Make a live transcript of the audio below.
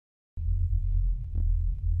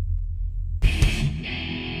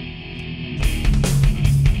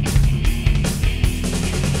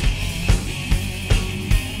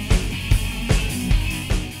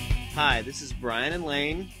This is Brian and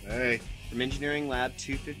Lane Hey. from Engineering Lab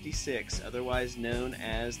 256, otherwise known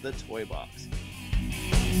as the Toy Box.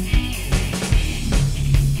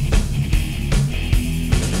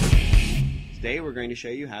 Today we're going to show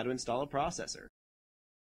you how to install a processor.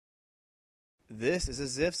 This is a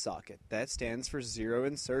ZIF socket. That stands for Zero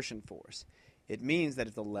Insertion Force. It means that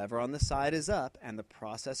if the lever on the side is up and the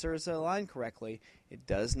processor is aligned correctly, it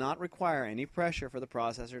does not require any pressure for the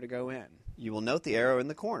processor to go in. You will note the arrow in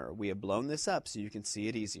the corner. We have blown this up so you can see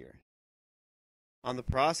it easier. On the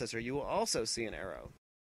processor, you will also see an arrow.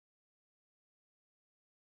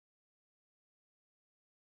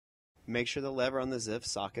 Make sure the lever on the ZIF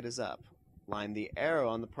socket is up. Line the arrow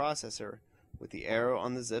on the processor with the arrow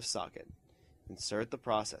on the ZIF socket. Insert the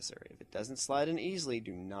processor. If it doesn't slide in easily,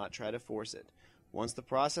 do not try to force it. Once the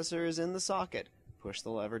processor is in the socket, push the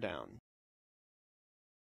lever down.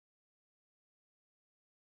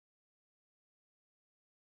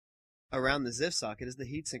 Around the ZIF socket is the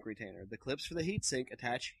heatsink retainer. The clips for the heatsink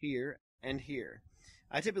attach here and here.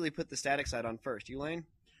 I typically put the static side on first. You, Lane?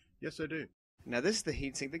 Yes, I do. Now this is the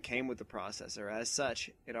heatsink that came with the processor. As such,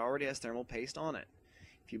 it already has thermal paste on it.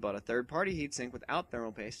 If you bought a third-party heatsink without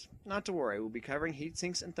thermal paste, not to worry, we'll be covering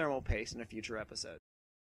heatsinks and thermal paste in a future episode.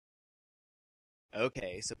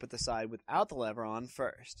 Okay, so put the side without the lever on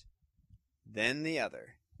first, then the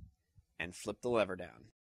other, and flip the lever down.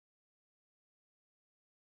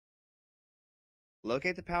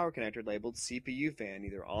 Locate the power connector labeled CPU fan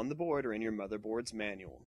either on the board or in your motherboard's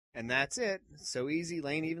manual. And that's it. So easy,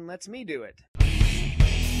 Lane even lets me do it.